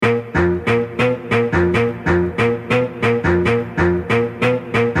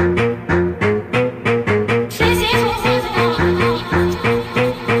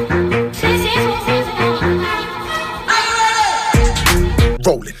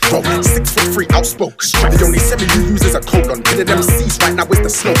rolling. 6'3", outspoken. The only semi you use is a colon. Killing MCs right now is the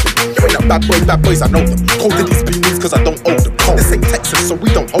slogan. You ain't a bad boys, I know them. Cold to these beanies cause I don't owe them. This ain't Texas, so we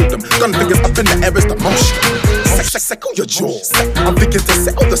don't hold them. Gun fingers up in the air is the motion. Settle your jaw. I'm thinking to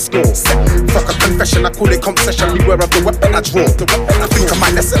settle the score. Fuck a confession, I call it concession. Beware of the weapon I draw. I think I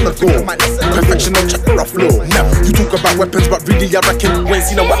might lessen the door. Perfection on check or floor. Now, you talk about weapons, but really I reckon you ain't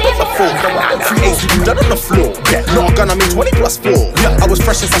seen a weapon before. 3 A's you done on the floor. Yeah, not a gun, I mean 20 plus 4. Yeah, I was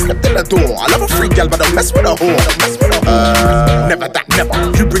fresh as I stepped in the door. I love a free gal, but don't mess with a whore. Never that, never.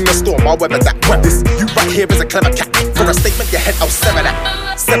 You bring the storm, I'll weather that. This, you right here is a clever cat. For a statement, your head, I'll sever that.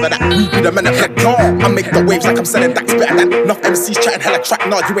 Sever that. We be the men of head. I make the waves like I'm selling that's better than enough MCs chatting hella track.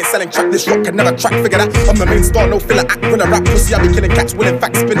 Nah, you ain't selling track. This rock can never track. Figure that. I'm the main star, no filler act. When I rap pussy, I be killing cats. Will in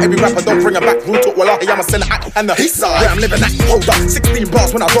fact spin every rapper, don't bring her back. Rule talk, well, I'm a selling act. And the east side, where I'm living at. Hold up, 16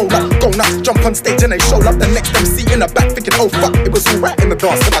 bars when I roll up. Go nuts, jump on stage and they show up. The next MC in the back thinking, oh fuck, it was alright in the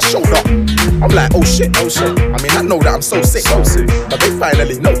dance and I showed up. I'm like, oh shit. I mean, I know that I'm so sick. But they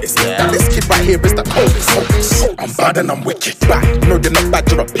finally noticed that this kid right here is the coldest. I'm bad and I'm wicked. Bad. No, you're not bad,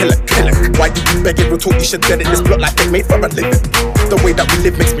 you're a pillar. Why do you beg it? We'll talk, you should dead it. This block like they made for a living. The way that we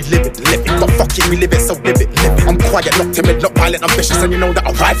live makes me live it. But fuck it, we live it, so live it. I'm quiet, not timid, not violent, ambitious, and you know that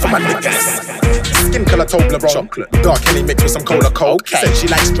I ride for my niggas. Skin color Toblerone, dark Henny mixed with some cola coke. Said she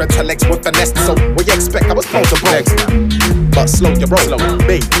likes dreads, her legs were finessed. So what you expect? I was prone to bro. But slow your roll,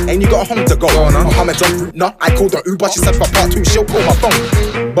 babe. Ain't you got a home to go? Mohammed's on route, nah. I called her Uber, she said for part 2 she'll call my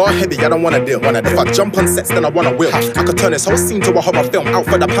phone. Bar heavy, I don't wanna deal. If I jump on sets, then I wanna wheel. I could turn this whole scene to a horror film. Out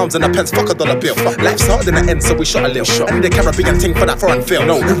for the pounds and the pence, fuck a dollar bill. Life's hard in the end, so we shot a little. I need a Caribbean thing for that foreign film.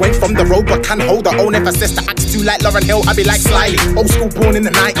 No, we went from the road, but can hold our own emphasis. The acts too like Lauryn Hill, I be like Slyly. Old school born in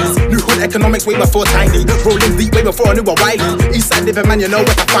the 90s. New hood economics way before Tiny. Rolling deep way before I knew a Wiley. Eastside living man, you know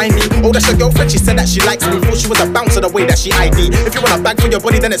where to find me. Oh, that's your girlfriend, she said that she likes me. Thought she was a bouncer the way that she ID. If you want a bag for your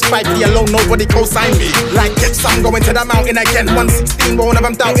body, then it's 5P alone, nobody co-sign me. Like yes, I'm going to the mountain again. 116, won't have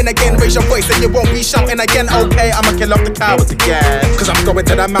them doubting again. Raise your voice and you won't be shouting again. Okay, I'ma kill off the cowards again. Cause I'm going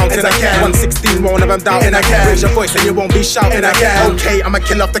to the mountain again. 116, won't have them doubting again. Raise your voice and you won't be shouting again. Okay, I'ma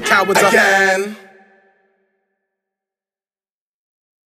kill off the cowards again.